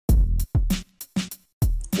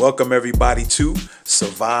Welcome everybody to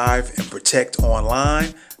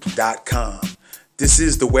surviveandprotectonline.com. This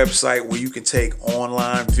is the website where you can take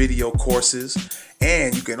online video courses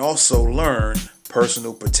and you can also learn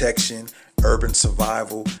personal protection, urban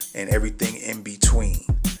survival, and everything in between.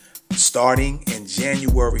 Starting in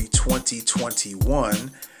January 2021,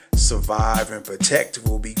 Survive and Protect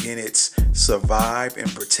will begin its Survive and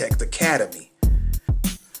Protect Academy.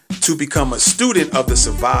 To become a student of the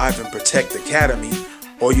Survive and Protect Academy,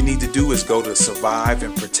 all you need to do is go to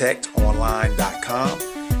surviveandprotectonline.com,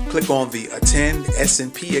 click on the Attend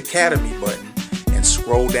S&P Academy button, and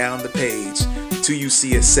scroll down the page till you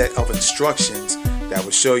see a set of instructions that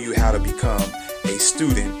will show you how to become a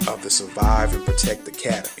student of the Survive and Protect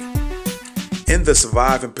Academy. In the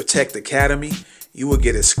Survive and Protect Academy, you will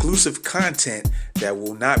get exclusive content that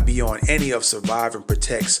will not be on any of Survive and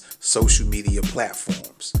Protect's social media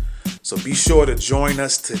platforms. So be sure to join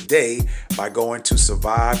us today by going to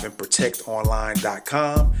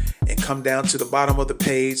surviveandprotectonline.com and come down to the bottom of the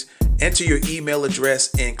page, enter your email address,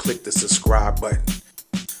 and click the subscribe button.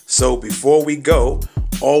 So before we go,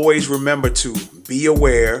 always remember to be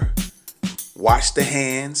aware, wash the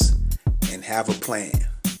hands, and have a plan.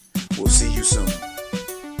 We'll see you soon.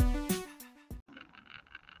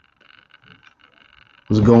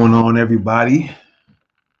 What's going on, everybody?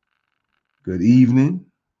 Good evening.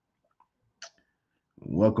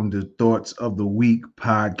 Welcome to Thoughts of the Week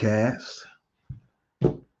podcast.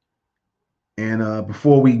 And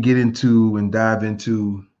before we get into and dive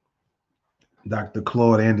into Dr.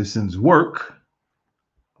 Claude Anderson's work,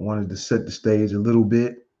 I wanted to set the stage a little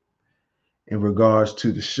bit in regards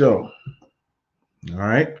to the show. All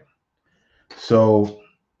right. So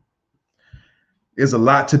there's a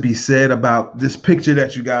lot to be said about this picture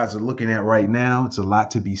that you guys are looking at right now. It's a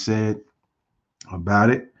lot to be said about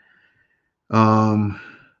it.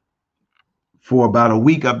 For about a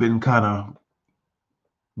week, I've been kind of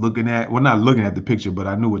not looking at the picture, but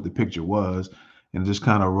I knew what the picture was, and just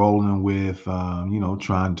kind of rolling with,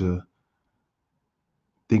 trying to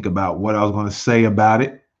think about what I was going to say about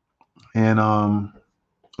it. And a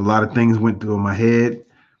lot of things went through my head,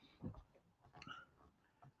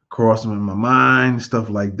 crossing in my mind, stuff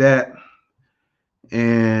like that.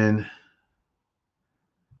 And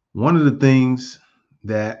one of the things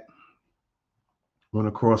that went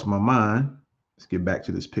across my mind, let's get back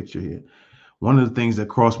to this picture here. One of the things that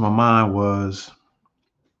crossed my mind was,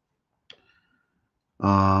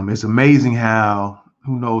 it's amazing how,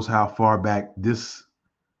 who knows how far back this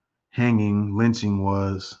lynching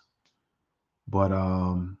was, but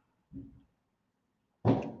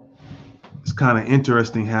it's kind of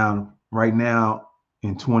interesting how right now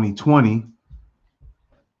in 2020,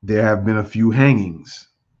 there have been a few hangings,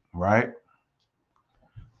 right?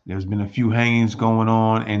 There's been a few hangings going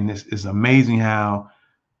on, and it's amazing how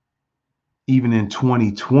even in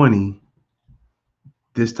 2020,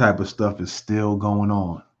 this type of stuff is still going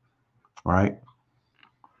on, right?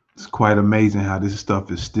 It's quite amazing how this stuff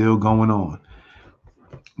is still going on.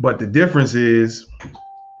 But the difference is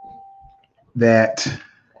that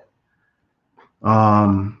they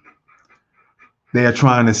are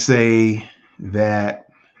trying to say that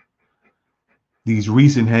these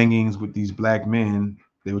recent hangings with these black men,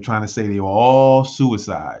 they were trying to say they were all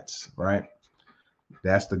suicides, right?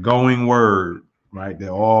 That's the going word, right?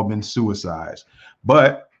 They've all been suicides.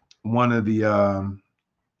 But one of the,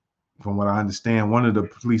 from what I understand, one of the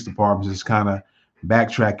police departments is kind of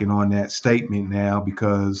backtracking on that statement now,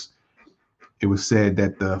 because it was said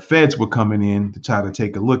that the feds were coming in to try to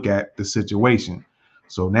take a look at the situation.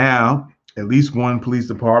 So now at least one police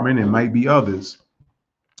department, and might be others,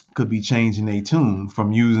 could be changing their tune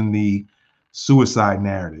from using the suicide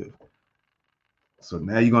narrative. So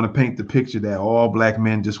now you're going to paint the picture that all black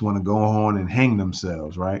men just want to go on and hang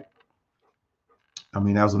themselves, right? I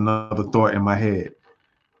mean, that was another thought in my head.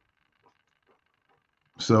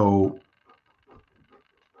 So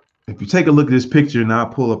if you take a look at this picture, and I'll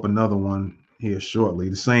pull up another one here shortly,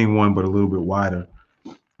 the same one, but a little bit wider.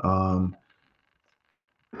 Of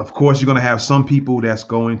course, you're going to have some people that's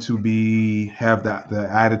going to have the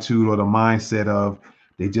attitude or the mindset of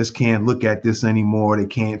they just can't look at this anymore. They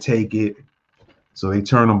can't take it. So they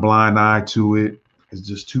turn a blind eye to it. It's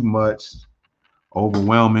just too much,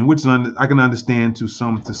 overwhelming, which I can understand to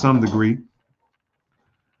some degree.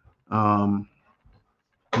 You're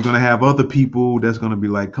going to have other people that's going to be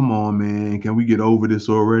like, come on, man, can we get over this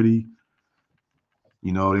already?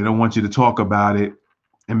 You know, they don't want you to talk about it.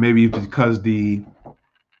 And maybe it's because the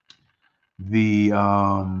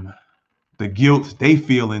guilt they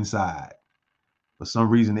feel inside. For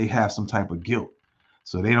some reason, they have some type of guilt.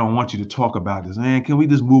 So they don't want you to talk about this. Man, can we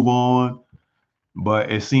just move on?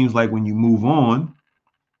 But it seems like when you move on,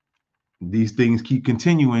 these things keep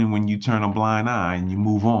continuing when you turn a blind eye and you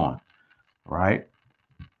move on, right?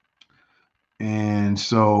 And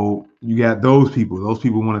so you got those people. Those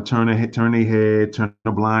people want to turn their head, turn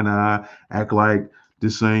a blind eye, act like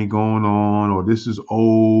this ain't going on, or this is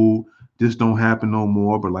old, this don't happen no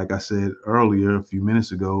more. But like I said earlier, a few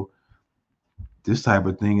minutes ago, this type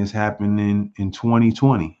of thing is happening in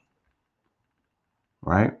 2020,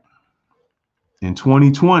 right? In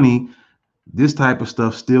 2020, this type of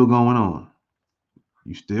stuff still going on.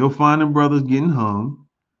 You still finding brothers getting hung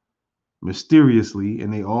mysteriously,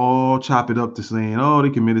 and they all chop it up to saying, "Oh, they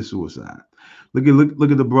committed suicide." Look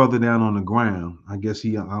at the brother down on the ground. I guess I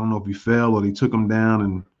don't know if he fell or they took him down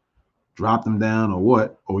and dropped him down or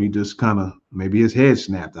what, or he just kind of maybe his head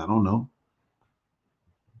snapped. I don't know,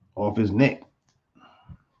 off his neck.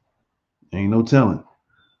 Ain't no telling,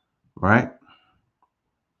 right?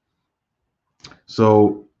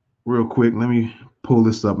 So real quick, let me pull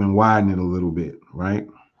this up and widen it a little bit, right?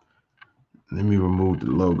 Let me remove the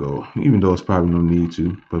logo, even though it's probably no need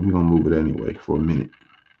to, but we're gonna move it anyway for a minute.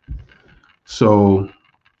 So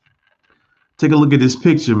take a look at this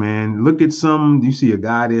picture, man. Look at you see a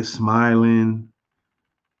guy there smiling.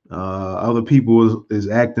 Other people is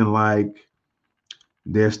acting like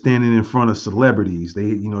they're standing in front of celebrities.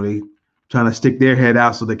 They trying to stick their head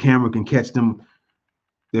out so the camera can catch them,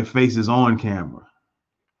 their faces on camera.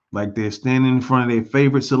 Like they're standing in front of their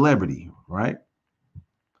favorite celebrity, right?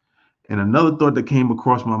 And another thought that came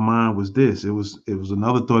across my mind was this. It was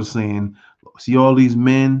another thought saying, see all these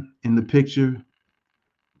men in the picture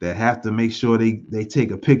that have to make sure they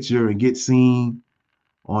take a picture and get seen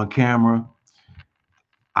on camera.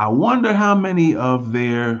 I wonder how many of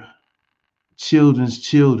their children's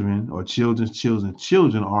children or children's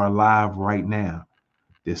children are alive right now.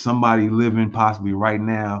 There's somebody living possibly right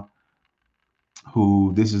now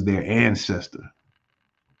who this is their ancestor.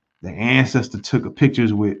 Their ancestor took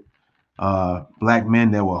pictures with black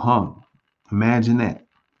men that were hung. Imagine that.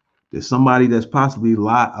 There's somebody that's possibly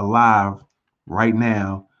alive right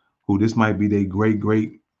now who this might be their great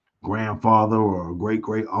great grandfather or great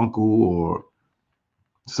great uncle or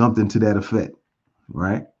something to that effect,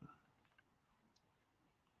 right?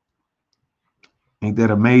 Ain't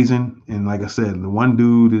that amazing? And like I said, the one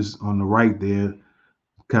dude is on the right there,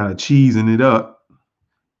 kind of cheesing it up.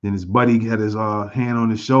 Then his buddy had his hand on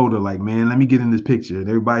his shoulder, like, man, let me get in this picture. And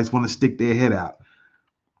everybody's want to stick their head out.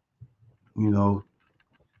 You know,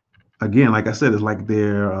 again, like I said, it's like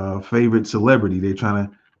their favorite celebrity. They're trying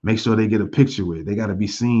to make sure they get a picture with. They got to be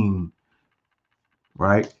seen,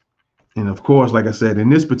 right? And of course, like I said, in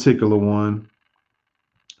this particular one,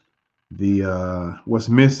 the what's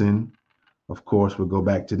missing, of course, we'll go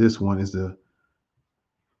back to this one, is the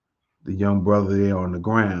young brother there on the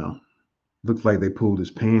ground. Looks like they pulled his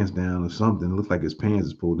pants down or something. It looks like his pants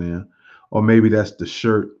is pulled down. Or maybe that's the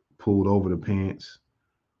shirt pulled over the pants.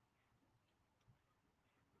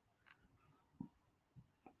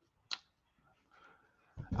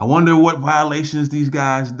 I wonder what violations these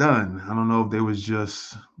guys done. I don't know if they was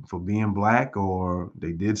just for being black or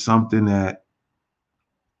they did something that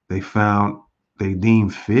they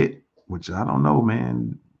deemed fit, which I don't know,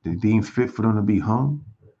 man. They deemed fit for them to be hung.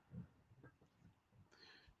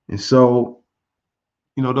 And so,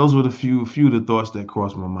 those were the few of the thoughts that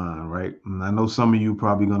crossed my mind, right? And I know some of you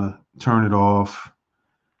probably gonna turn it off.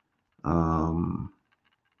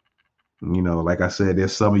 Like I said,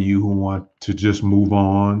 there's some of you who want to just move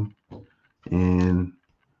on, and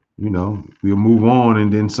we'll move on,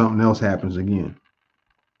 and then something else happens again.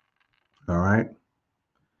 All right.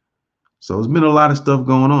 So it's been a lot of stuff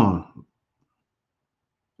going on,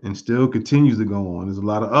 and still continues to go on. There's a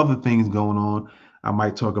lot of other things going on. I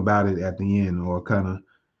might talk about it at the end, or kind of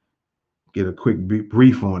get a quick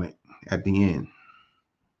brief on it at the end.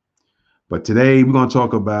 But today we're going to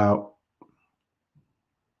talk about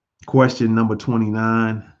question number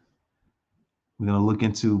 29. We're going to look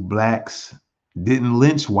into blacks didn't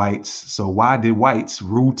lynch whites. So why did whites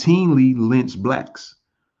routinely lynch blacks?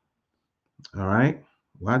 All right.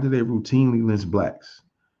 Why did they routinely lynch blacks?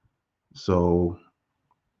 So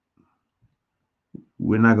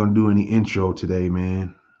we're not going to do any intro today,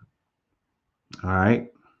 man. All right.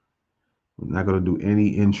 We're not going to do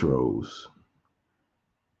any intros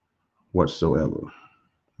whatsoever.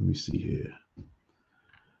 Let me see here.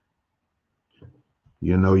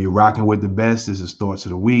 You're rocking with the best. This is Thoughts of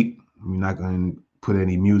the Week. We're not going to put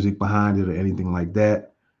any music behind it or anything like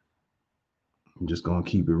that. I'm just going to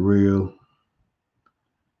keep it real.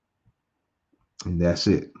 And that's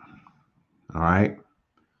it. All right.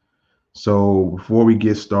 So before we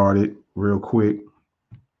get started, real quick,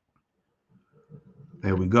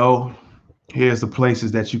 There we go. Here's the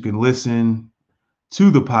places that you can listen to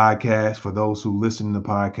the podcast. For those who listen to the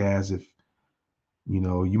podcast, if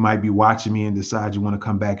you might be watching me and decide you want to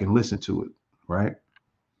come back and listen to it, right?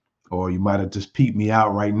 Or you might have just peeped me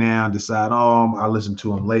out right now and decide, oh, I'll listen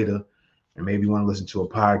to them later, and maybe you want to listen to a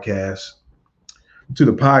podcast. To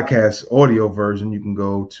the podcast audio version, you can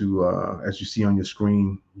go to, as you see on your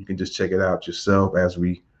screen, you can just check it out yourself as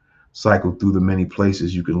we cycle through the many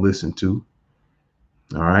places you can listen to.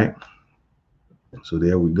 All right. So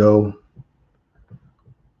there we go.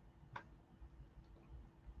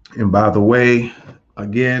 And by the way,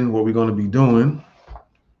 again, what we're going to be doing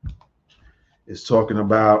is talking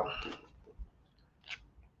about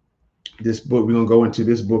this book. We're going to go into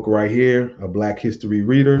this book right here, A Black History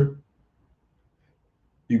Reader.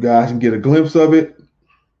 You guys can get a glimpse of it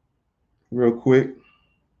real quick.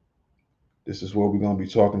 This is what we're going to be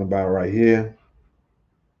talking about right here.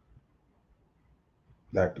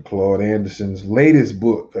 Dr. Claude Anderson's latest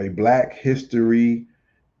book, A Black History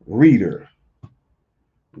Reader.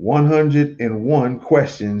 101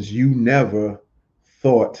 Questions You Never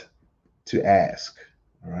Thought to Ask.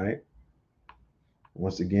 All right.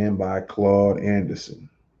 Once again, by Claude Anderson.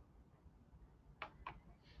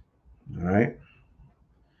 All right.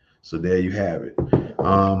 So there you have it.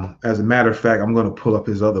 As a matter of fact, I'm going to pull up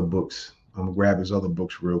his other books. I'm going to grab his other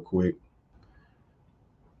books real quick.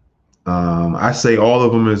 I say all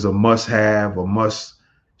of them is a must-have,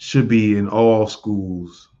 should be in all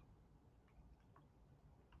schools.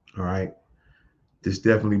 All right. This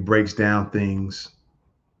definitely breaks down things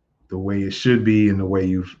the way it should be and the way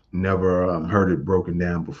you've never heard it broken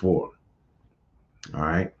down before. All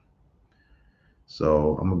right.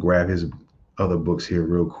 So I'm going to grab his other books here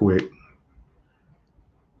real quick.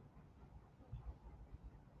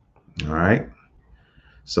 All right.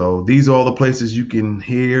 So these are all the places you can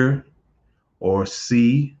hear or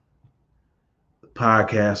see the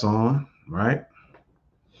podcast on, right?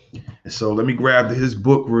 And so let me grab his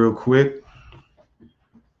book real quick.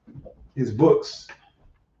 His books.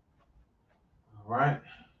 All right.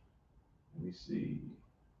 Let me see.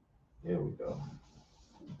 There we go.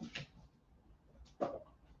 All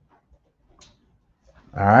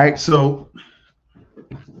right. So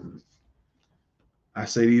I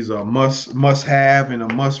say these are must have and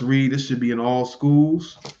a must read. This should be in all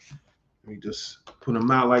schools. Let me just put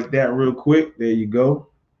them out like that real quick. There you go.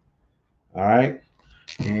 All right.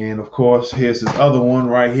 And of course, here's this other one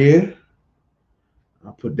right here.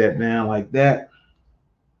 I'll put that down like that.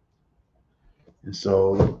 And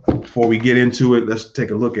so before we get into it, let's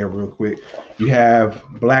take a look at it real quick. You have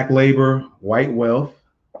Black Labor, White Wealth,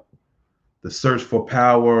 The Search for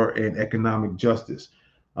Power and Economic Justice.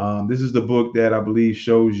 This is the book that I believe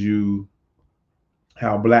shows you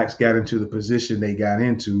how blacks got into the position they got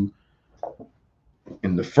into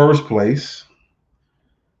in the first place,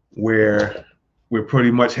 where we're pretty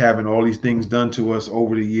much having all these things done to us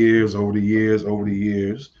over the years,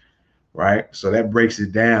 right? So that breaks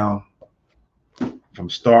it down from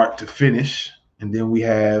start to finish. And then we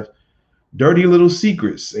have Dirty Little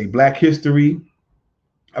Secrets, a Black history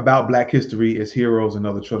about Black history, its heroes and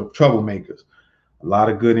other troublemakers. A lot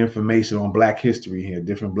of good information on Black history here,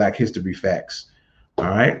 different Black history facts. All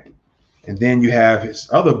right. And then you have his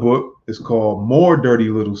other book. It's called More Dirty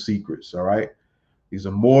Little Secrets. All right. These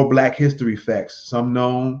are more Black history facts, some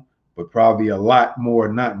known, but probably a lot more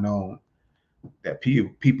not known that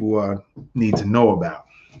people need to know about.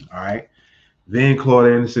 All right. Then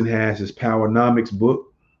Claude Anderson has his Powernomics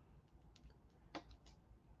book.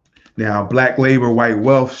 Now, Black Labor, White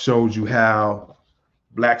Wealth shows you how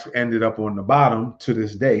blacks ended up on the bottom to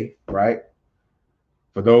this day, right?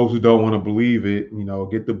 For those who don't want to believe it,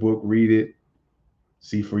 get the book, read it,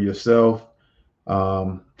 see for yourself.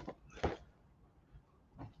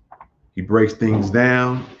 He breaks things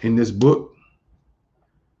down in this book.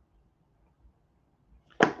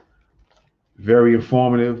 Very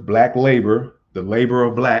informative. Black Labor, the labor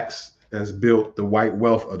of blacks, has built the white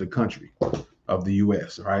wealth of the country, of the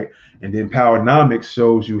U.S., right? And then Powernomics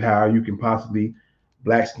shows you how you can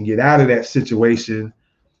blacks can get out of that situation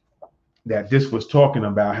that this was talking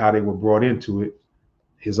about, how they were brought into it.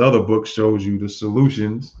 His other book shows you the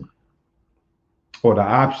solutions or the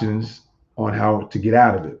options on how to get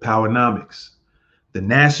out of it. Powernomics, the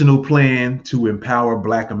national plan to empower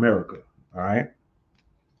Black America. All right.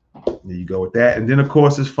 There you go with that. And then, of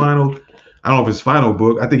course, his final, I don't know if his final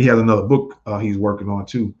book, I think he has another book he's working on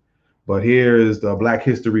too. But here is the Black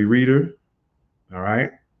History Reader. All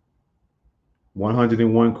right.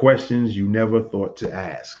 101 questions you never thought to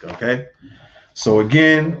ask. Okay. So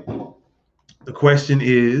again, the question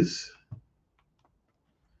is,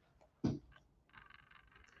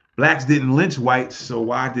 Blacks didn't lynch whites, so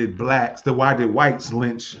why did whites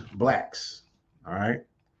lynch blacks? All right.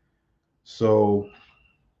 So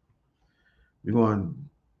we're going to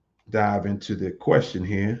dive into the question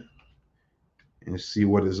here and see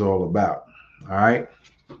what it's all about. All right.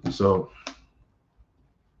 So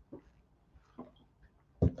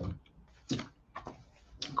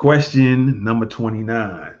question number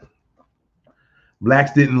 29.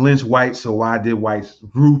 Blacks didn't lynch whites, so why did whites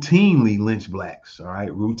routinely lynch blacks? All right,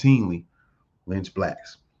 routinely lynch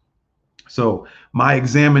blacks. So my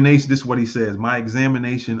examination, this is what he says, my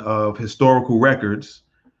examination of historical records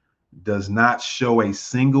does not show a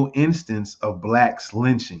single instance of blacks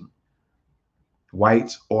lynching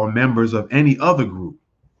whites or members of any other group.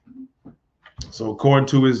 So according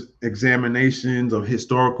to his examinations of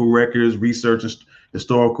historical records, research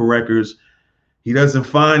historical records, he doesn't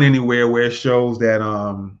find anywhere where it shows that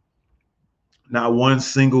not one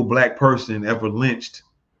single black person ever lynched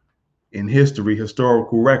in history,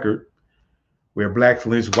 historical record, where blacks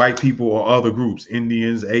lynched white people or other groups,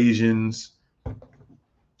 Indians, Asians,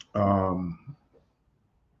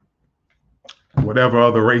 whatever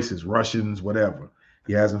other races, Russians, whatever.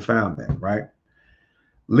 He hasn't found that, right?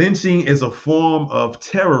 Lynching is a form of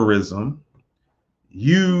terrorism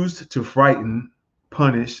used to frighten,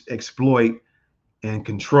 punish, exploit, and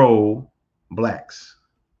control blacks.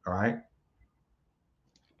 All right.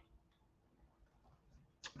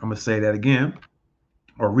 I'm going to say that again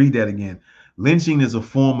or read that again. Lynching is a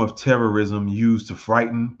form of terrorism used to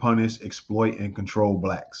frighten, punish, exploit, and control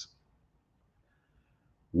blacks.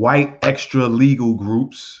 White extra legal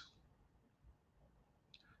groups,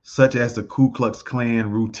 such as the Ku Klux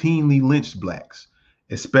Klan, routinely lynched blacks,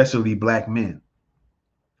 especially black men.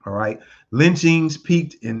 All right. Lynchings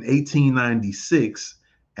peaked in 1896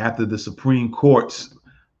 after the Supreme Court's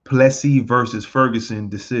Plessy versus Ferguson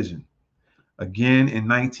decision. Again in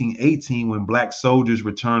 1918, when black soldiers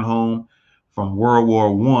returned home from World War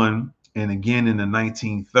I, and again in the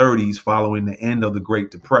 1930s following the end of the Great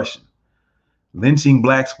Depression. Lynching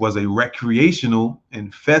blacks was a recreational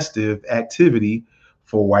and festive activity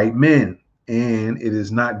for white men, and it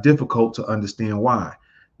is not difficult to understand why.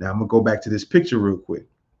 Now I'm going to go back to this picture real quick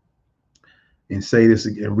and say this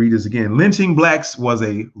and read this again. Lynching blacks was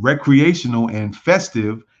a recreational and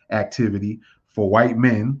festive activity for white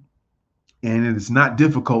men, and it is not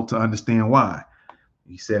difficult to understand why.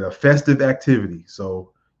 He said a festive activity.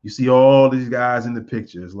 So you see all these guys in the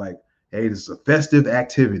picture. It's like, hey, this is a festive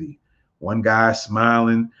activity. One guy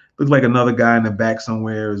smiling, looks like another guy in the back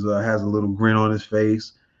somewhere has a little grin on his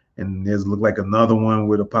face, and there's look like another one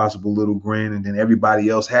with a possible little grin, and then everybody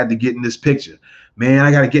else had to get in this picture. Man,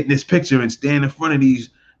 I got to get in this picture and stand in front of these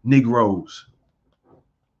Negroes.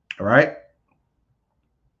 All right.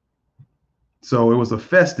 So it was a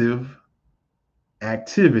festive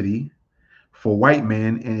activity for white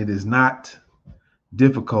men, and it is not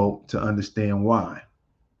difficult to understand why.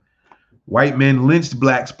 White men lynched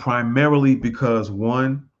blacks primarily because,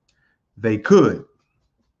 one, they could.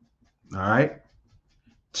 All right.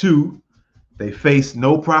 Two, they faced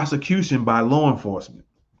no prosecution by law enforcement.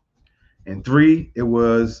 And three, it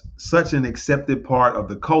was such an accepted part of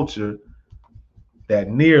the culture that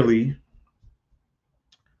nearly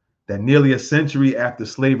a century after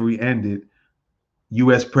slavery ended,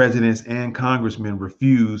 U.S. presidents and congressmen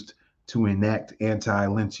refused to enact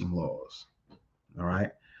anti-lynching laws. All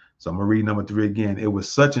right. So I'm going to read number 3 again. It was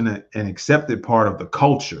such an accepted part of the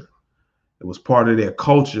culture. It was part of their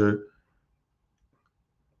culture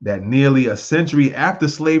that nearly a century after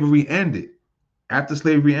slavery ended,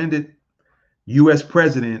 U.S.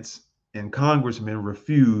 presidents and congressmen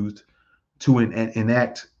refused to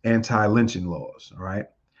enact anti-lynching laws. All right.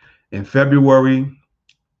 In a February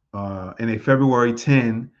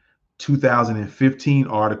 10, 2015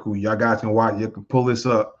 article, y'all guys can watch, you can pull this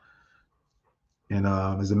up. And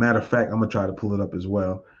as a matter of fact, I'm going to try to pull it up as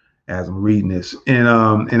well as I'm reading this. In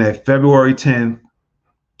a February 10,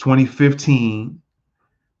 2015,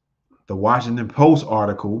 the Washington Post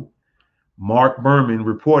article, Mark Berman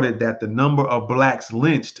reported that the number of blacks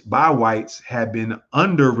lynched by whites had been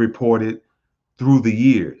underreported through the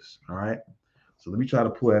years. All right. So let me try to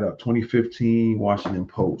pull that up. 2015 Washington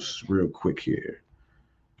Post real quick here.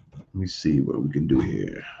 Let me see what we can do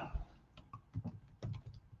here.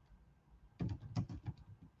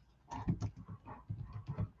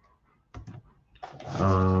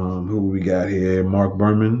 Who we got here? Mark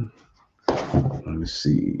Berman. Let me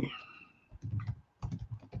see.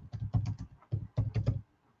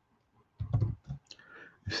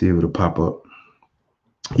 See if it'll pop up.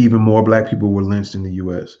 Even more black people were lynched in the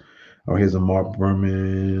U.S. Oh, here's a Mark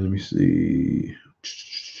Berman. Let me see.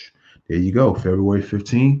 There you go, February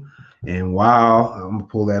 15th. And while I'm gonna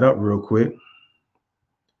pull that up real quick,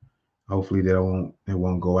 hopefully it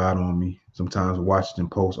won't go out on me. Sometimes Washington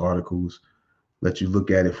Post articles let you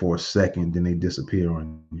look at it for a second, then they disappear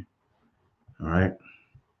on you. All right.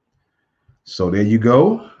 So there you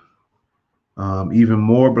go. Even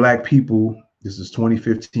more black people. This is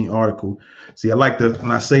 2015 article. See, I like to,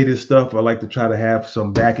 when I say this stuff, I like to try to have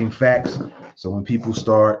some backing facts. So when people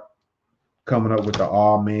start coming up with the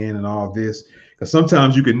 "oh man" and all this, because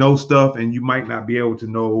sometimes you can know stuff and you might not be able to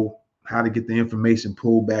know how to get the information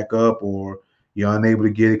pulled back up, or you're unable to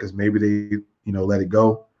get it because maybe they, let it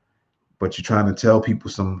go. But you're trying to tell people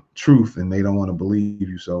some truth and they don't want to believe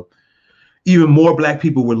you. So even more black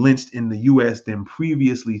people were lynched in the U.S. than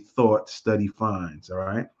previously thought, study finds. All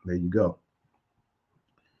right, there you go.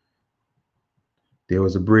 There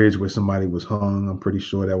was a bridge where somebody was hung. I'm pretty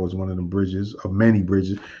sure that was one of the bridges, of many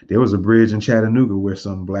bridges. There was a bridge in Chattanooga where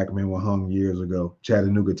some black men were hung years ago,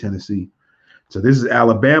 Chattanooga, Tennessee. So this is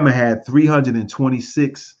Alabama had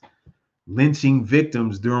 326 lynching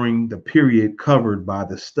victims during the period covered by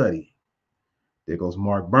the study. There goes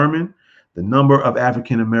Mark Berman. The number of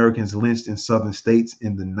African Americans lynched in southern states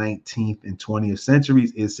in the 19th and 20th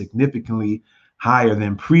centuries is significantly higher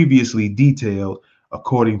than previously detailed,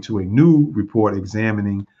 according to a new report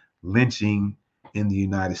examining lynching in the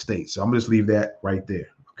United States. So I'm going to just leave that right there.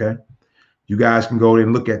 Okay. You guys can go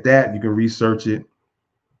and look at that. You can research it.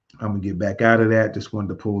 I'm going to get back out of that. Just wanted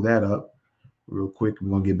to pull that up real quick.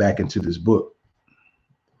 We're going to get back into this book.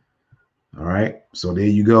 All right. So there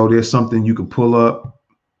you go. There's something you can pull up,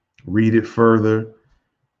 read it further,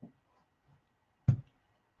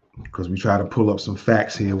 because we try to pull up some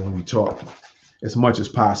facts here when we talk as much as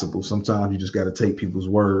possible. Sometimes you just got to take people's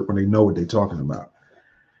word when they know what they're talking about.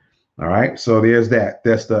 All right. So there's that.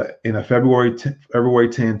 That's in a February 10,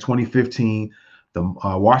 2015, the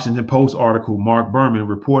Washington Post article, Mark Berman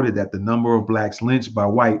reported that the number of blacks lynched by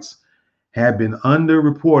whites had been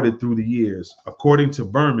underreported through the years. According to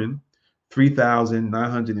Berman,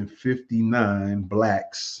 3,959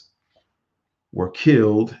 blacks were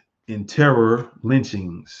killed in terror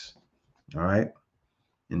lynchings. All right.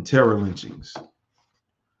 In terror lynchings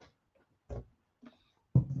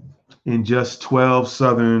in just 12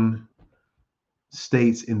 southern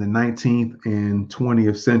states in the 19th and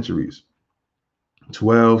 20th centuries.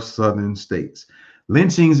 12 southern states.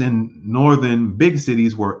 Lynchings in northern big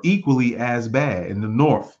cities were equally as bad, in the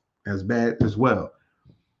north as bad as well,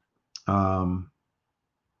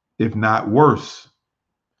 if not worse.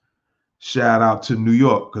 Shout out to New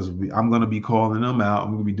York, because I'm going to be calling them out.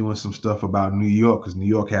 I'm going to be doing some stuff about New York, because New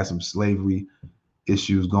York has some slavery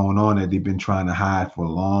issues going on that they've been trying to hide for a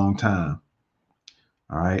long time.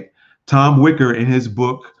 All right. Tom Wicker, in his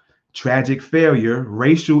book, Tragic Failure,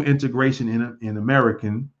 Racial Integration in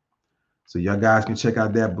American. So y'all guys can check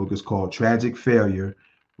out that book. It's called Tragic Failure,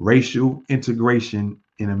 Racial Integration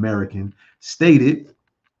in American, stated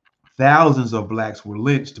thousands of blacks were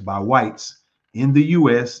lynched by whites in the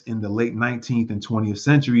U.S. in the late 19th and 20th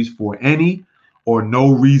centuries for any or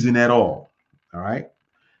no reason at all. All right.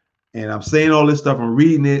 And I'm saying all this stuff, I'm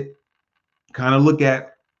reading it, kind of look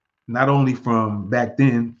at not only from back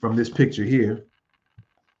then, from this picture here,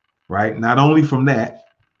 right? Not only from that,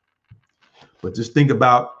 but just think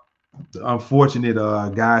about the unfortunate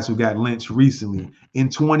guys who got lynched recently in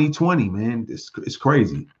 2020, man. It's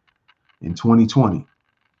crazy. In 2020.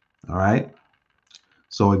 All right.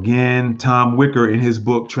 So again, Tom Wicker, in his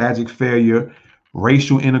book, Tragic Failure,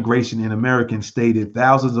 Racial Integration in American, stated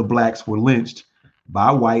thousands of blacks were lynched by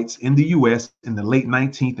whites in the U.S. in the late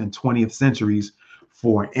 19th and 20th centuries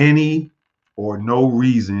for any or no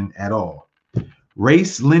reason at all.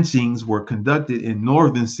 Race lynchings were conducted in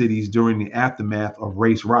northern cities during the aftermath of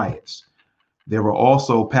race riots. There were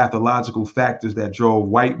also pathological factors that drove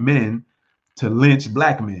white men to lynch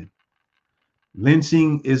black men.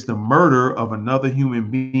 Lynching is the murder of another human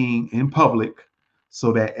being in public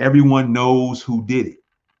so that everyone knows who did it.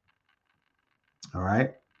 All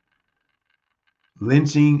right.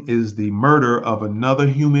 Lynching is the murder of another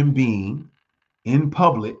human being in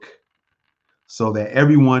public so that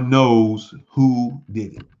everyone knows who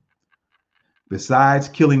did it. Besides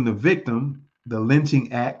killing the victim, the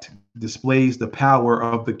lynching act displays the power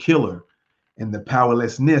of the killer and the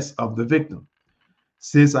powerlessness of the victim.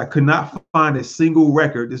 Since I could not find a single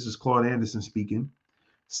record, this is Claude Anderson speaking,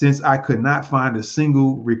 since I could not find a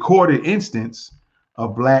single recorded instance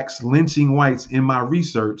of blacks lynching whites in my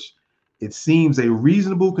research, it seems a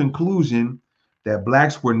reasonable conclusion that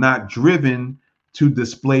blacks were not driven to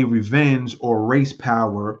display revenge or race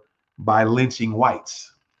power by lynching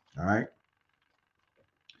whites. All right.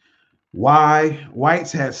 Why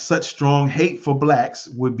whites had such strong hate for blacks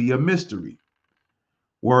would be a mystery,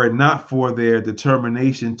 were it not for their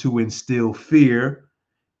determination to instill fear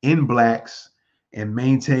in blacks and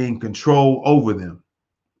maintain control over them.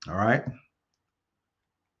 All right.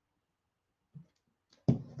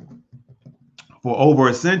 For over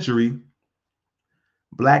a century,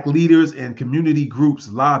 black leaders and community groups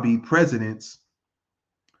lobbied presidents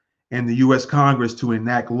and the U.S. Congress to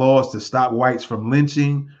enact laws to stop whites from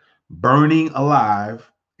lynching, burning alive,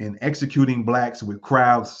 and executing blacks, with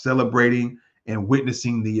crowds celebrating and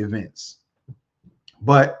witnessing the events.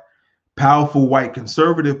 But powerful white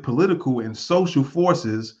conservative political and social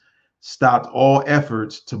forces stopped all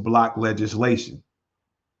efforts to block legislation.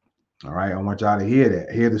 All right, I want y'all to hear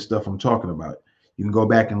that, hear the stuff I'm talking about. You can go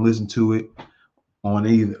back and listen to it on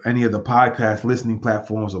any of the podcast listening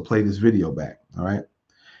platforms or play this video back. All right.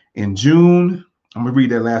 In June, I'm going to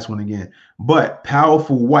read that last one again. But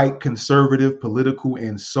powerful white conservative political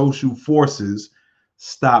and social forces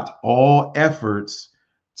stopped all efforts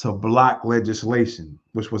to block legislation,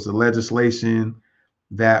 which was the legislation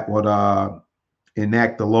that would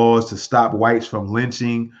enact the laws to stop whites from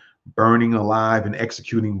lynching, burning alive, and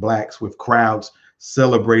executing blacks, with crowds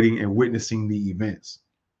celebrating and witnessing the events.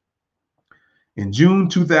 In June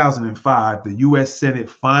 2005, the U.S. Senate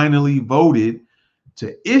finally voted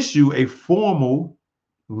to issue a formal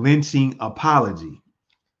lynching apology.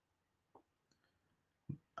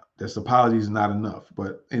 This apology is not enough,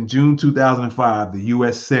 but in June 2005, the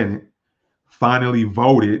U.S. Senate finally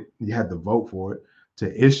voted, you had to vote for it,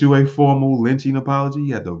 to issue a formal lynching apology.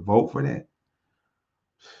 You had to vote for that.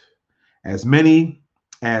 As many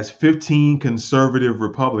as 15 conservative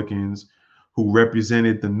Republicans who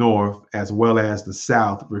represented the North as well as the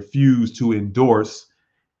South refused to endorse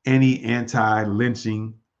any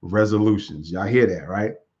anti-lynching resolutions. Y'all hear that,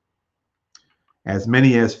 right? As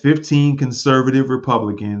many as 15 conservative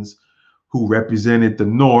Republicans who represented the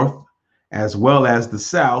North as well as the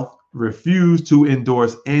South refused to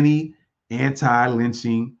endorse any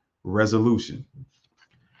anti-lynching resolution.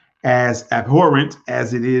 As abhorrent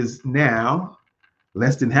as it is now,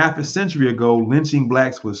 less than half a century ago, lynching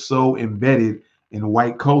blacks was so embedded in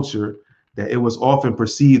white culture that it was often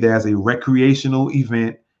perceived as a recreational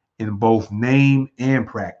event in both name and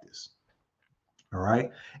practice. All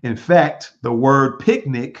right. In fact, the word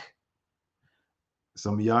picnic,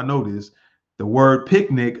 some of y'all know this, the word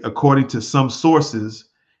picnic, according to some sources,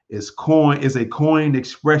 is a coined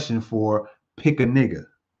expression for pick a nigga.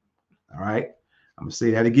 All right. I'm gonna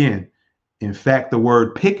say that again. In fact, the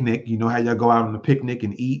word picnic, you know how y'all go out on a picnic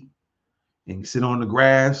and eat and sit on the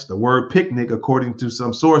grass? The word picnic, according to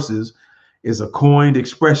some sources, is a coined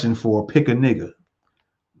expression for pick a nigga.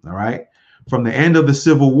 All right. From the end of the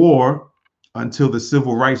Civil War until the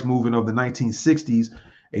Civil Rights Movement of the 1960s,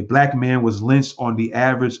 a black man was lynched on the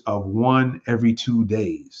average of 1 every 2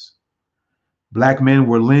 days. Black men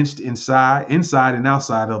were lynched inside and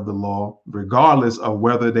outside of the law, regardless of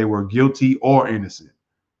whether they were guilty or innocent.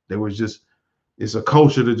 It's a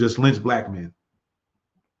culture to just lynch black men.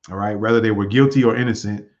 All right. Whether they were guilty or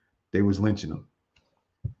innocent, they was lynching them.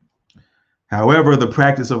 However, the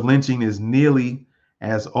practice of lynching is nearly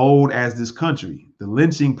as old as this country. The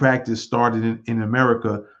lynching practice started in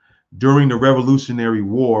America during the Revolutionary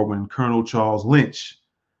War, when Colonel Charles Lynch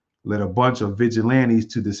led a bunch of vigilantes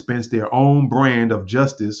to dispense their own brand of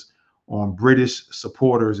justice on British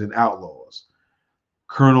supporters and outlaws.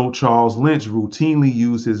 Colonel Charles Lynch routinely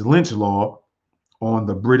used his lynch law on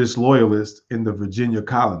the British loyalists in the Virginia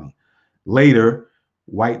colony. Later,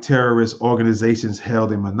 white terrorist organizations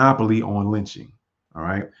held a monopoly on lynching. All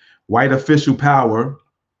right. White official power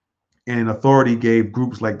and authority gave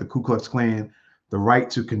groups like the Ku Klux Klan the right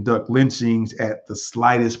to conduct lynchings at the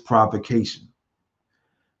slightest provocation.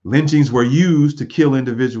 Lynchings were used to kill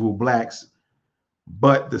individual blacks,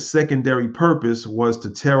 but the secondary purpose was to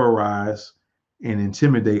terrorize and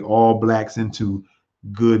intimidate all blacks into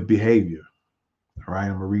good behavior. All right,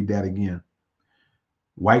 I'm gonna read that again.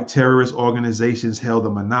 White terrorist organizations held a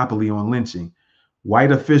monopoly on lynching.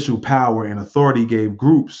 White official power and authority gave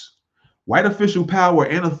groups like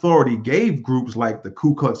the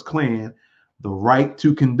Ku Klux Klan the right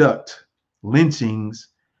to conduct lynchings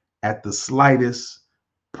at the slightest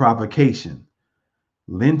provocation.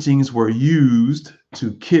 Lynchings were used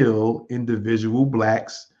to kill individual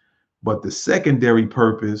blacks, but the secondary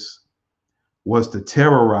purpose was to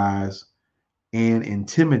terrorize and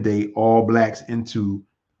intimidate all blacks into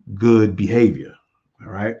good behavior.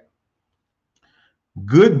 All right.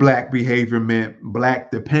 Good black behavior meant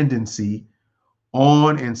black dependency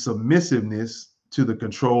on and submissiveness to the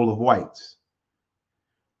control of whites.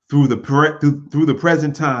 Through the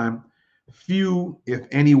present time, few, if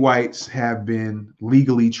any, whites have been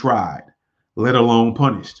legally tried, let alone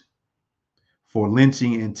punished, for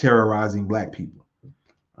lynching and terrorizing black people.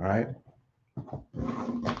 All right.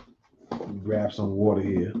 Let me grab some water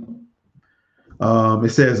here.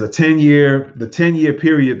 It says the 10-year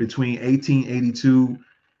period between 1882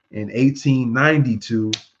 and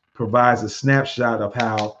 1892 provides a snapshot of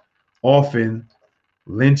how often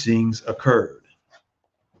lynchings occurred.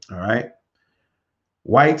 All right.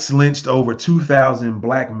 Whites lynched over 2,000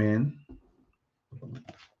 black men.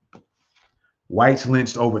 Whites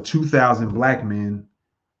lynched over 2,000 black men,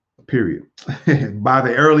 period. By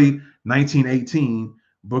the early 1918,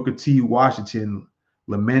 Booker T. Washington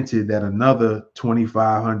lamented that another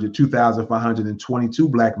 2,522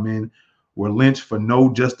 black men were lynched for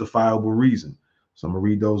no justifiable reason. So I'm going to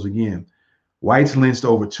read those again. Whites lynched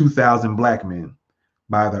over 2,000 black men.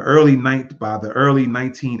 By the early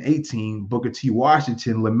 1918, Booker T.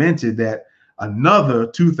 Washington lamented that another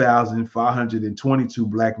 2,522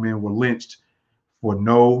 black men were lynched for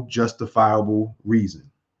no justifiable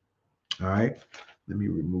reason. All right, let me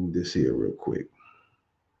remove this here real quick.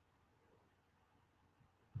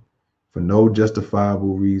 For no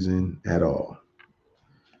justifiable reason at all.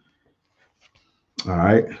 All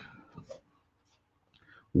right.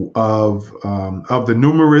 Of the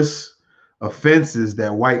numerous offenses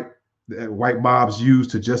that white mobs use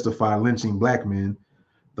to justify lynching black men,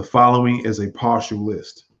 the following is a partial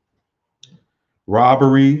list: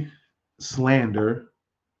 robbery, slander,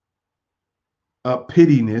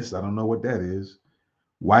 uppityness, I don't know what that is,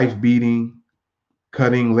 wife beating,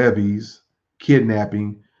 cutting levees,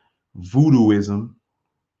 kidnapping, voodooism,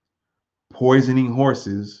 poisoning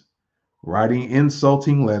horses, writing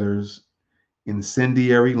insulting letters,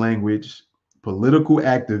 incendiary language, political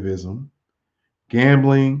activism,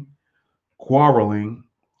 gambling, quarreling,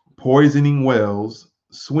 poisoning wells,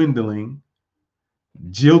 swindling,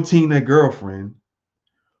 jilting a girlfriend,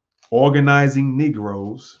 organizing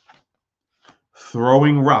Negroes,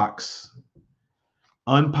 throwing rocks,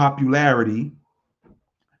 unpopularity,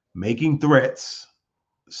 making threats,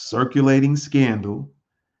 circulating scandal,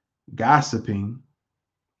 gossiping,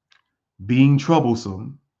 being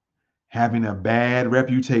troublesome, having a bad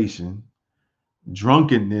reputation,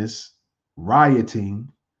 drunkenness, rioting,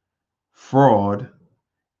 fraud,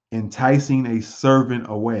 enticing a servant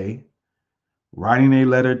away, writing a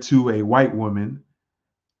letter to a white woman,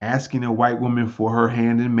 asking a white woman for her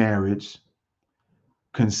hand in marriage,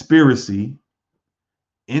 conspiracy,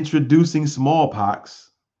 introducing smallpox,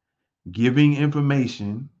 giving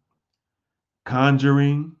information,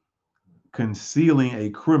 conjuring, concealing a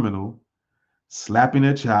criminal, slapping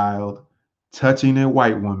a child, touching a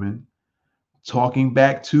white woman, talking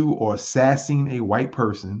back to or sassing a white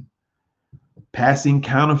person, passing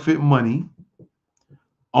counterfeit money,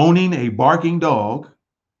 owning a barking dog,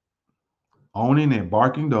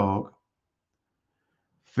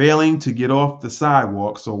 failing to get off the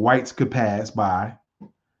sidewalk so whites could pass by,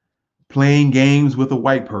 playing games with a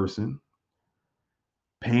white person,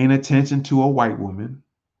 paying attention to a white woman,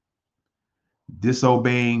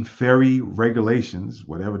 disobeying ferry regulations,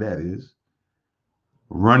 whatever that is,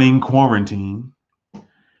 running quarantine,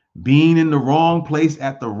 being in the wrong place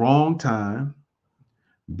at the wrong time,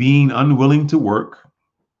 being unwilling to work,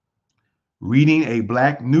 reading a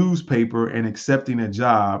black newspaper and accepting a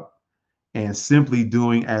job and simply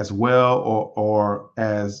doing as well or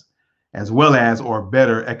as well as or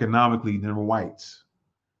better economically than whites.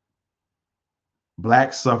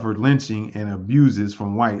 Blacks suffered lynching and abuses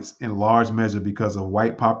from whites in large measure because of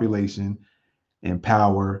white population and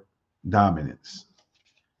power dominance.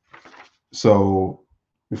 So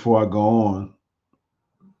before I go on,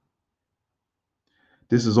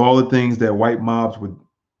 this is all the things that white mobs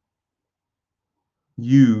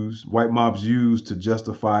use to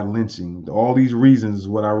justify lynching. All these reasons is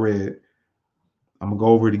what I read. I'm gonna go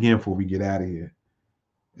over it again before we get out of here.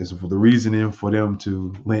 It's for the reasoning for them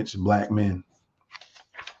to lynch black men.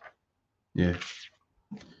 Yeah.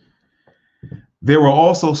 There were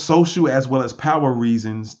also social as well as power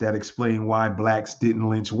reasons that explain why blacks didn't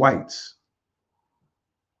lynch whites.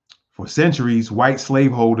 For centuries, white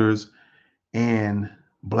slaveholders and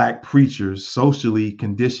black preachers socially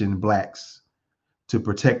conditioned blacks to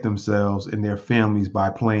protect themselves and their families by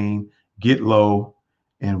playing get low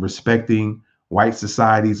and respecting white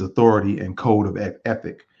society's authority and code of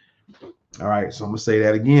ethic. All right, so I'm gonna say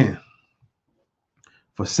that again.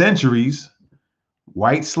 For centuries,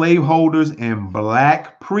 white slaveholders and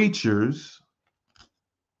black preachers,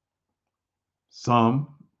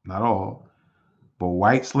 some, not all, but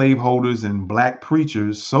white slaveholders and black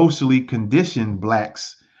preachers socially conditioned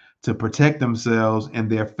blacks to protect themselves and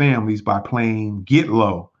their families by playing get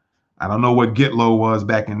low. I don't know what get low was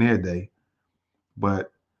back in their day,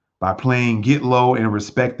 but by playing get low and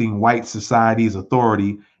respecting white society's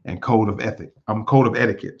authority and code of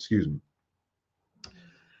etiquette, excuse me.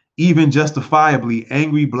 Even justifiably,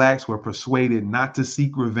 angry blacks were persuaded not to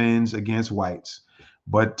seek revenge against whites,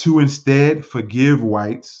 but to instead forgive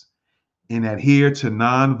whites and adhere to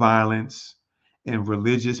nonviolence and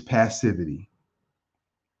religious passivity.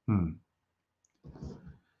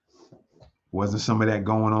 Wasn't some of that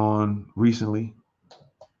going on recently?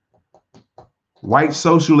 White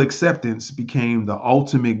social acceptance became the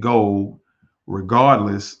ultimate goal,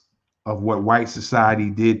 regardless of what white society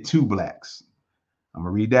did to blacks. I'm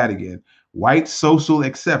going to read that again. White social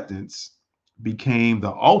acceptance became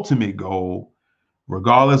the ultimate goal,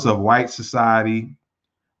 regardless of what white society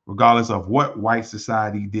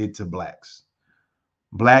did to blacks.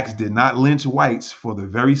 Blacks did not lynch whites for the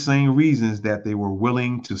very same reasons that they were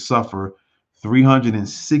willing to suffer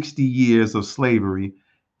 360 years of slavery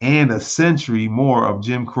and a century more of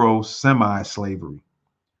Jim Crow semi-slavery.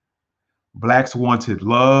 Blacks wanted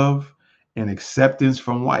love and acceptance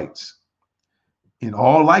from whites. In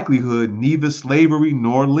all likelihood, neither slavery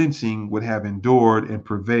nor lynching would have endured and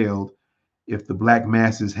prevailed if the black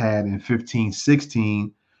masses had in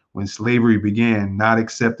 1516, when slavery began, not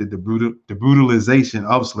accepted the brutalization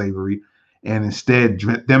of slavery and instead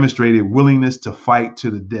demonstrated willingness to fight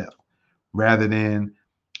to the death rather than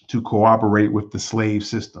to cooperate with the slave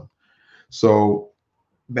system. So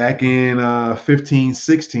back in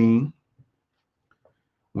 1516,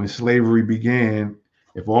 when slavery began,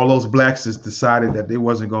 if all those blacks just decided that they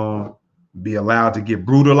wasn't going to be allowed to get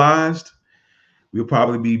brutalized, we'll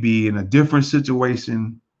probably be in a different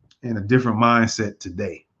situation and a different mindset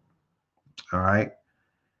today. All right.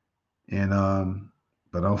 And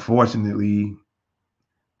but unfortunately,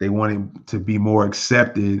 they wanted to be more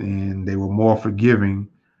accepted and they were more forgiving.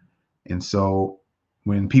 And so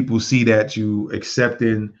when people see that you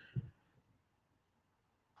accepting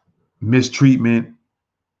mistreatment,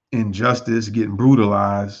 injustice, getting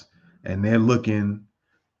brutalized, and they're looking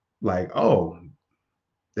like, oh,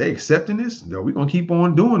 they accepting this? No, we're gonna keep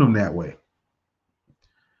on doing them that way.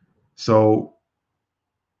 So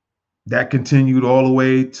that continued all the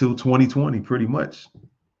way till 2020, pretty much.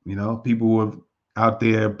 You know, people were out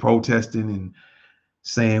there protesting and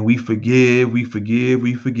saying, we forgive, we forgive,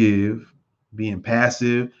 we forgive, being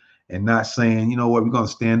passive and not saying, you know what, we're gonna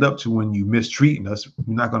stand up to when you mistreating us.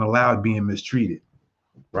 We're not gonna allow it being mistreated.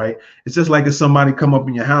 Right? It's just like if somebody come up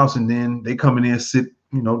in your house and then they come in there and sit,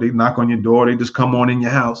 you know, they knock on your door, they just come on in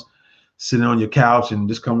your house, sitting on your couch and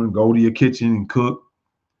just come and go to your kitchen and cook,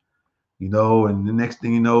 you know, and the next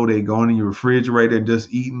thing you know, they go in your refrigerator and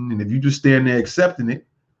just eating. And if you just stand there accepting it,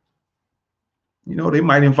 you know, they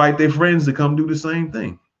might invite their friends to come do the same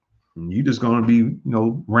thing. And you just gonna be, you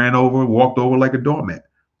know, ran over, walked over like a doormat.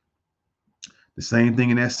 The same thing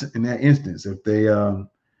in that instance. If they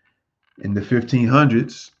in the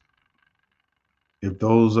 1500s, if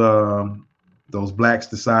those blacks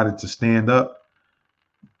decided to stand up,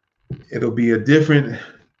 it'll be a different,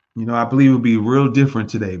 you know, I believe it'll be real different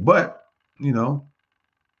today. But, you know,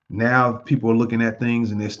 now people are looking at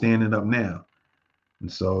things and they're standing up now.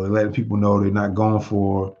 And so they're letting people know they're not going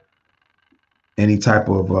for any type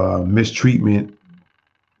of mistreatment,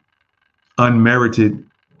 unmerited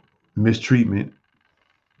mistreatment,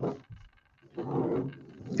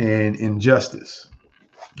 and injustice.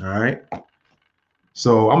 All right.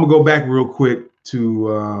 So I'm gonna go back real quick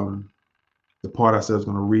to the part I said I was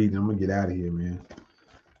gonna read, and I'm gonna get out of here, man.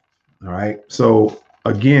 All right. So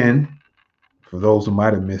again, for those who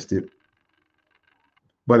might have missed it,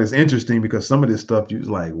 but it's interesting because some of this stuff you're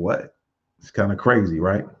like, what? It's kind of crazy,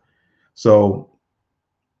 right? So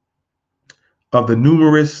of the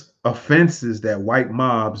numerous offenses that white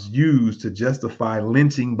mobs use to justify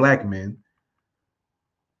lynching black men,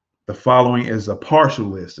 the following is a partial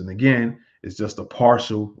list. And again, it's just a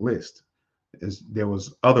partial list. There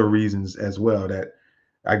was other reasons as well that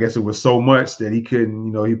I guess it was so much that he couldn't,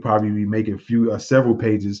 you know, he'd probably be making several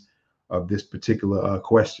pages of this particular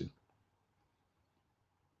question.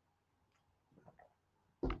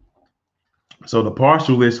 So the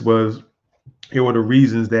partial list was, here were the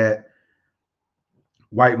reasons that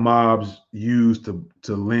white mobs used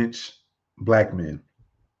to lynch black men: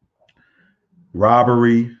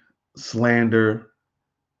 robbery, slander,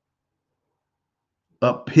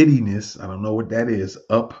 up-pittiness. I don't know what that is.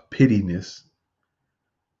 Up-pittiness.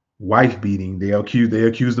 Wife beating. They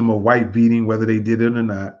accused them of wife beating, whether they did it or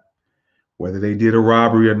not, whether they did a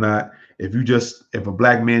robbery or not. If a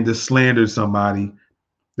black man just slandered somebody,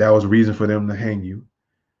 that was reason for them to hang you.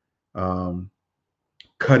 Um,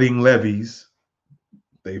 Cutting levees,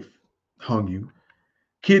 they hung you.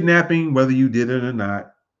 Kidnapping, whether you did it or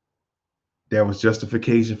not, there was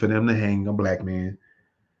justification for them to hang a black man.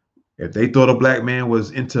 If they thought a black man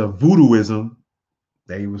was into voodooism,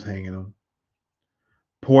 they was hanging him.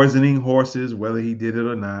 Poisoning horses, whether he did it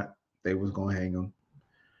or not, they was gonna hang him.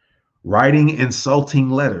 Writing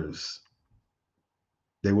insulting letters,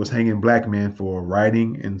 they was hanging black men for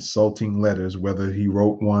writing insulting letters, whether he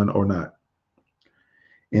wrote one or not.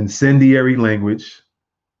 Incendiary language,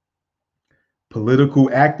 political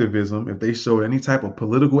activism. If they showed any type of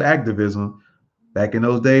political activism back in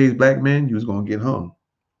those days, black men, you was gonna get hung.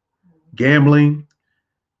 Gambling,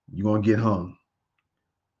 you're gonna get hung.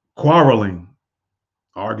 Quarreling,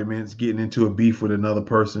 arguments, getting into a beef with another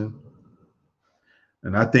person.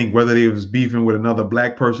 And I think whether they was beefing with another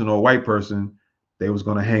black person or a white person, they was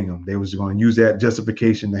gonna hang them. They was gonna use that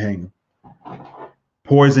justification to hang them.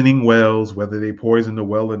 Poisoning wells, whether they poisoned the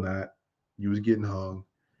well or not, you was getting hung.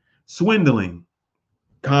 Swindling,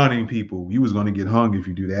 conning people, you was gonna get hung if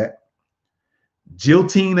you do that.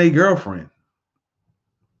 Jilting a girlfriend.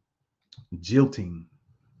 Jilting.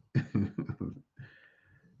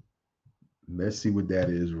 Let's see what that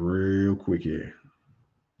is real quick here.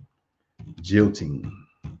 Jilting.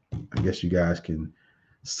 I guess you guys can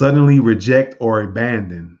suddenly reject or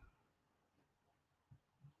abandon.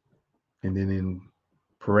 And then in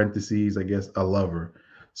parentheses, I guess, a lover.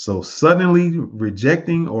 So suddenly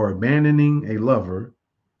rejecting or abandoning a lover,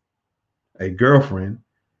 a girlfriend,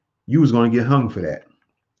 you was going to get hung for that.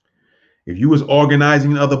 If you was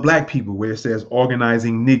organizing other black people, where it says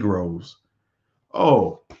organizing Negroes,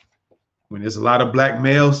 oh, when there's a lot of black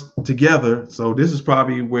males together, so this is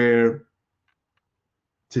probably where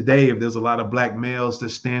today, if there's a lot of black males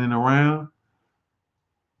that's standing around,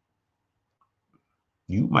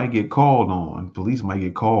 you might get called on. Police might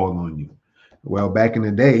get called on you. Well, back in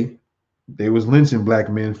the day, they was lynching black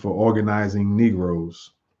men for organizing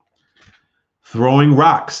Negroes. Throwing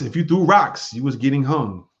rocks. If you threw rocks, you was getting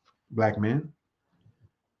hung, black men.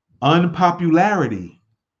 Unpopularity.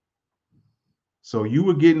 So you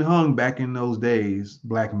were getting hung back in those days,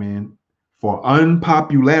 black men, for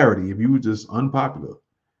unpopularity. If you were just unpopular.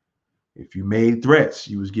 If you made threats,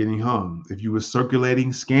 you was getting hung. If you were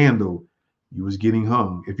circulating scandal, you was getting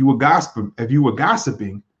hung. If you were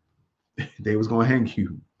gossiping, they was gonna hang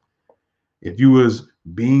you. If you was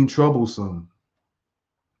being troublesome,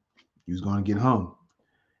 you was gonna get hung.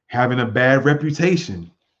 Having a bad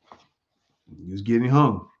reputation, you was getting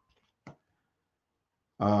hung.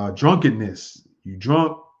 Drunkenness, you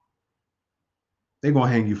drunk, they're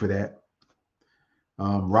gonna hang you for that.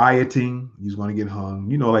 Rioting, you was gonna get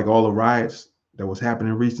hung. You know, like all the riots that was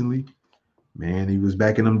happening recently. Man, he was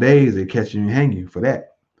back in them days, they catch you and hang you for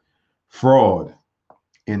that. Fraud,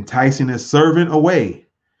 enticing a servant away.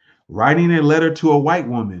 Writing a letter to a white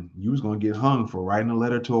woman, you was gonna get hung for writing a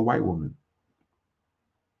letter to a white woman.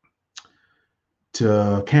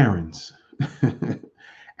 To Karens,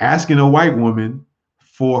 asking a white woman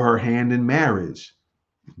for her hand in marriage,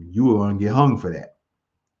 you were gonna get hung for that.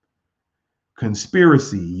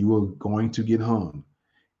 Conspiracy, you were going to get hung.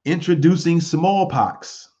 Introducing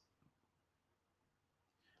smallpox.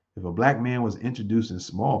 If a black man was introducing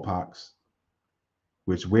smallpox,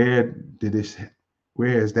 which where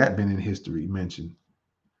has that been in history mentioned?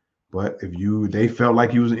 But if they felt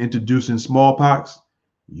like you was introducing smallpox,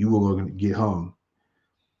 you were going to get hung.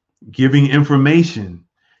 Giving information,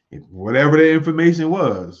 whatever the information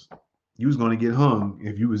was, you was going to get hung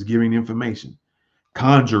if you was giving information.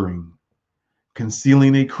 Conjuring,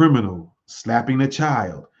 concealing a criminal, slapping a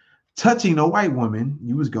child, touching a white woman,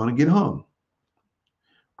 you was going to get hung.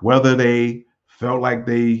 Whether they felt like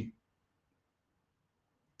they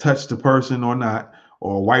touched a person or not,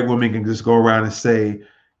 or a white woman can just go around and say,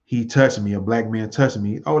 he touched me, a black man touched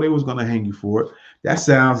me. Oh, they was going to hang you for it. That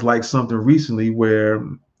sounds like something recently where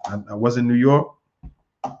I was in New York,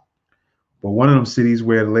 but one of them cities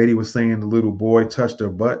where the lady was saying the little boy touched her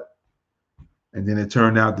butt. And then it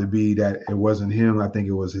turned out to be that it wasn't him. I think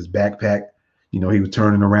it was his backpack. You know, he was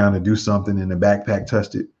turning around to do something and the backpack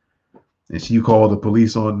touched it. And she called the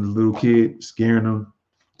police on the little kid, scaring him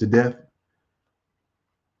to death.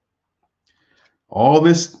 All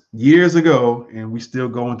this years ago, and we still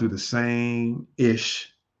going through the same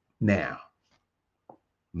ish now.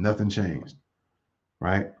 Nothing changed,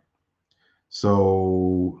 right?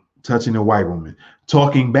 So touching a white woman,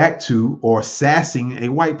 talking back to or sassing a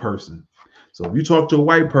white person. So if you talk to a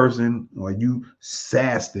white person or you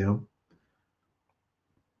sass them,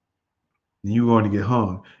 you're going to get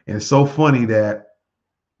hung. And it's so funny that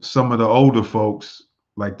some of the older folks,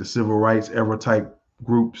 like the civil rights era type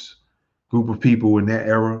groups, group of people in that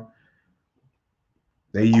era.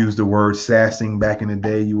 They used the word sassing back in the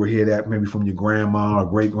day. You would hear that maybe from your grandma or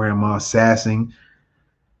great grandma, sassing.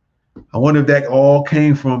 I wonder if that all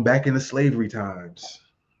came from back in the slavery times,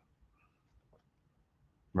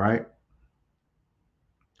 right?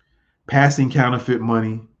 Passing counterfeit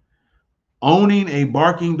money, owning a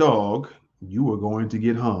barking dog, you were going to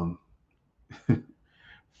get hung.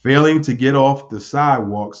 Failing to get off the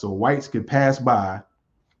sidewalk so whites could pass by,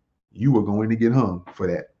 you were going to get hung for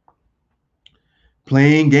that.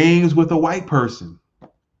 Playing games with a white person,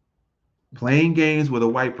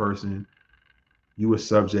 you were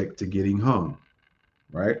subject to getting hung,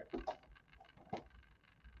 right?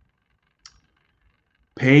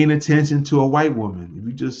 Paying attention to a white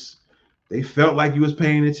woman. If they felt like you was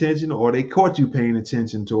paying attention or they caught you paying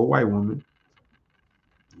attention to a white woman,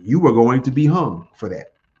 you were going to be hung for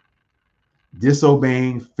that.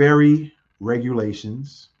 Disobeying ferry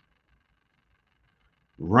regulations,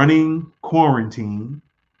 running quarantine,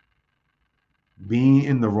 being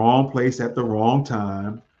in the wrong place at the wrong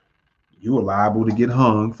time, you were liable to get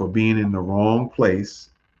hung for being in the wrong place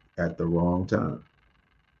at the wrong time.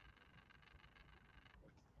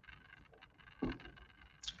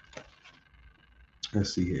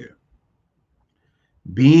 Let's see here.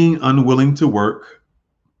 Being unwilling to work,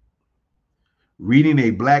 reading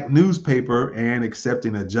a black newspaper and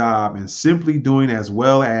accepting a job and simply doing as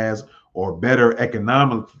well as or better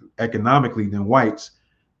economically than whites,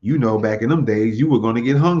 back in them days, you were going to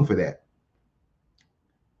get hung for that.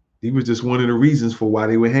 He was just one of the reasons for why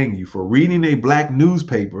they would hang you, for reading a black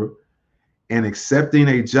newspaper and accepting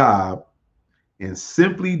a job and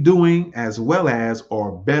simply doing as well as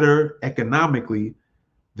or better economically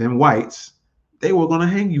than whites. They were going to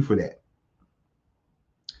hang you for that.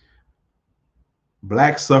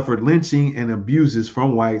 Blacks suffered lynching and abuses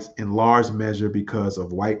from whites in large measure because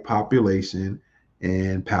of white population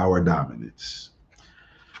and power dominance.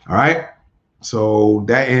 All right. So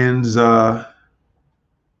that ends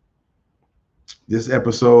this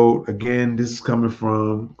episode. Again, this is coming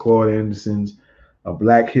from Claude Anderson's A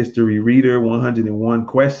Black History Reader, 101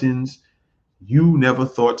 Questions You Never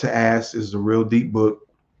Thought to Ask. Is a real deep book.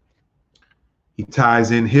 He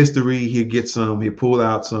ties in history. He'll pull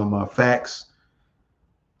out some facts.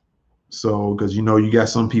 So, because you got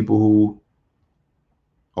some people who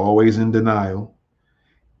always in denial.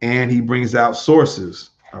 And he brings out sources.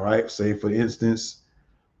 All right. Say, for instance,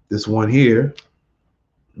 this one here.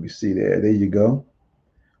 Let me see there. There you go.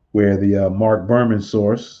 Where the Mark Berman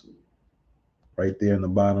source, right there in the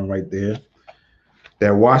bottom, right there.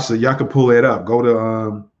 That Washington, y'all can pull that up. Go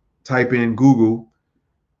to type in Google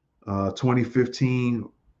 2015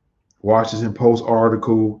 Washington Post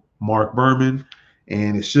article, Mark Berman,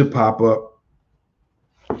 and it should pop up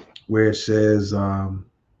where it says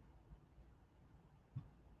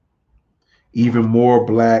even more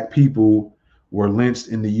black people were lynched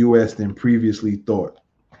in the U.S. than previously thought.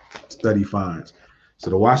 Study finds. So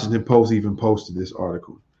the Washington Post even posted this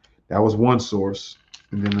article. That was one source.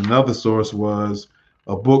 And then another source was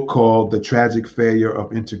a book called The Tragic Failure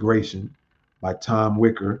of Integration by Tom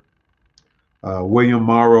Wicker, William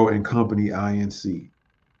Morrow and Company, Inc.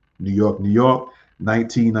 New York, New York,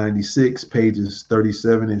 1996, pages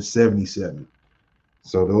 37 and 77.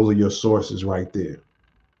 So those are your sources right there.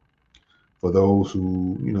 For those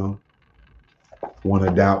who, want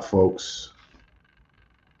to doubt folks.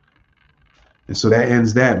 And so that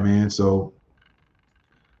ends that, man. So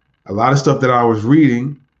a lot of stuff that I was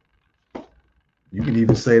reading, you can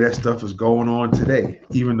even say that stuff is going on today.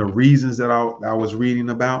 Even the reasons that I was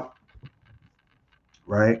reading about,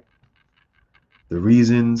 right? The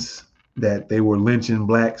reasons that they were lynching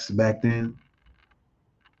blacks back then.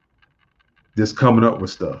 Just coming up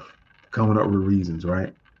with stuff, coming up with reasons,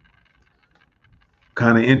 right?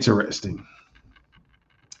 Kind of interesting.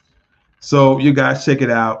 So you guys check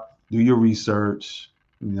it out. Do your research,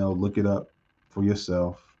 look it up for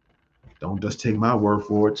yourself. Don't just take my word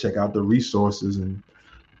for it. Check out the resources and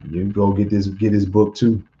you go get his book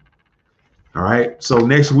too. All right. So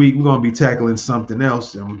next week we're going to be tackling something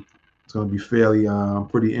else. It's going to be fairly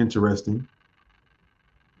pretty interesting.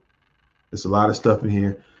 There's a lot of stuff in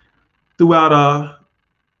here throughout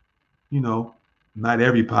not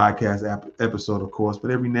every podcast episode, of course,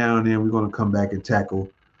 but every now and then we're going to come back and tackle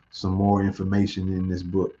some more information in this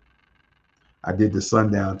book. I did the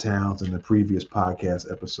sundown towns in the previous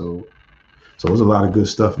podcast episode. So there's a lot of good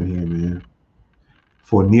stuff in here, man.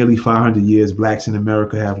 For nearly 500 years, blacks in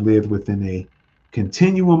America have lived within a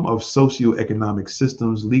continuum of socioeconomic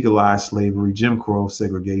systems, legalized slavery, Jim Crow,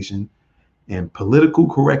 segregation, and political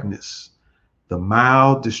correctness. The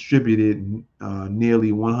Mao distributed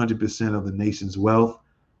nearly 100% of the nation's wealth,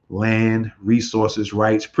 land, resources,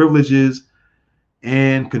 rights, privileges,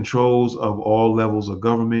 and controls of all levels of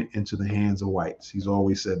government into the hands of whites. He's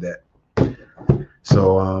always said that.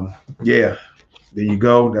 So, yeah, there you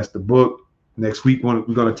go. That's the book. Next week, we're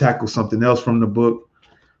going to tackle something else from the book.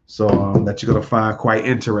 So that you're going to find quite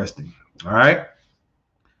interesting. All right.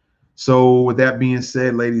 So with that being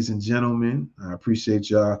said, ladies and gentlemen, I appreciate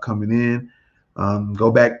y'all coming in.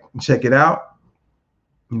 Go back and check it out.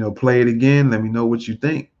 Play it again. Let me know what you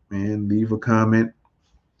think, man. Leave a comment.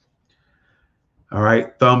 All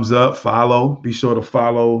right. Thumbs up, follow. Be sure to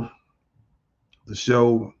follow the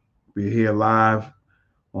show. We're here live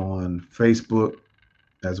on Facebook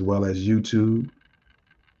as well as YouTube.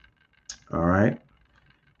 All right.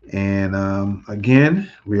 And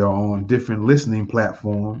again, we are on different listening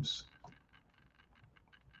platforms.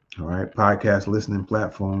 All right. Podcast listening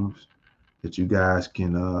platforms that you guys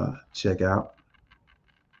can check out.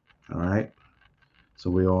 All right. So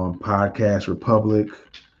we're on Podcast Republic,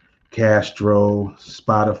 Castro,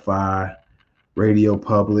 Spotify, Radio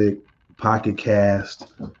Public, Pocket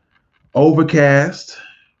Cast, Overcast,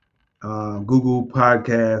 Google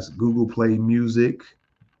Podcast, Google Play Music,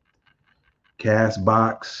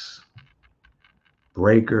 Castbox,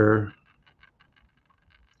 Breaker,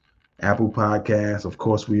 Apple Podcasts. Of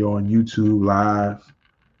course, we are on YouTube Live,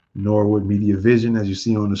 Norwood Media Vision, as you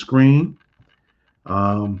see on the screen.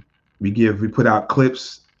 We put out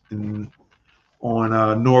clips on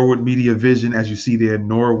Norwood Media Vision, as you see there,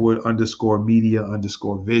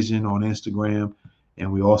 Norwood_media_vision on Instagram.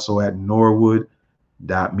 And we also at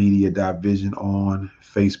Norwood.media.vision on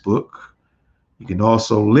Facebook. You can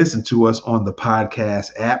also listen to us on the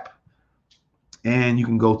podcast app. And you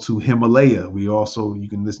can go to Himalaya. You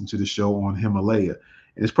can listen to the show on Himalaya.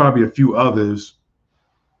 And there's probably a few others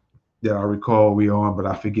that I recall we're on, but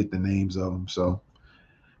I forget the names of them.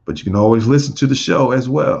 But you can always listen to the show as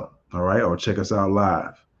well. All right. Or check us out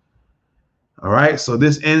live. All right. So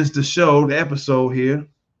this ends the episode here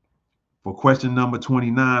for question number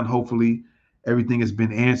 29. Hopefully everything has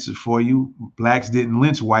been answered for you. Blacks didn't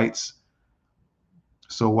lynch whites.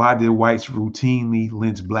 So why did whites routinely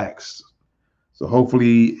lynch blacks? So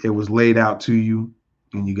hopefully it was laid out to you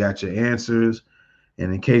and you got your answers.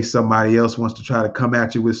 And in case somebody else wants to try to come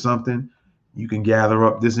at you with something, you can gather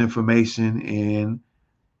up this information and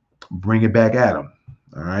bring it back at them.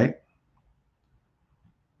 All right.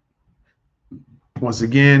 Once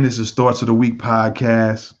again, this is Thoughts of the Week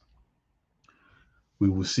podcast. We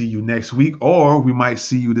will see you next week, or we might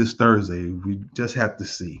see you this Thursday. We just have to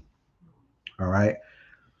see. All right.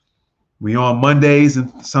 We on Mondays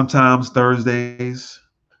and sometimes Thursdays.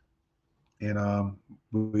 And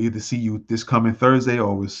we'll either see you this coming Thursday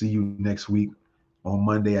or we'll see you next week on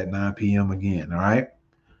Monday at 9 p.m. again. All right.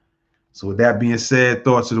 So with that being said,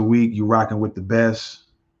 Thoughts of the Week, you rocking with the best.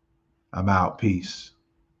 I'm out. Peace.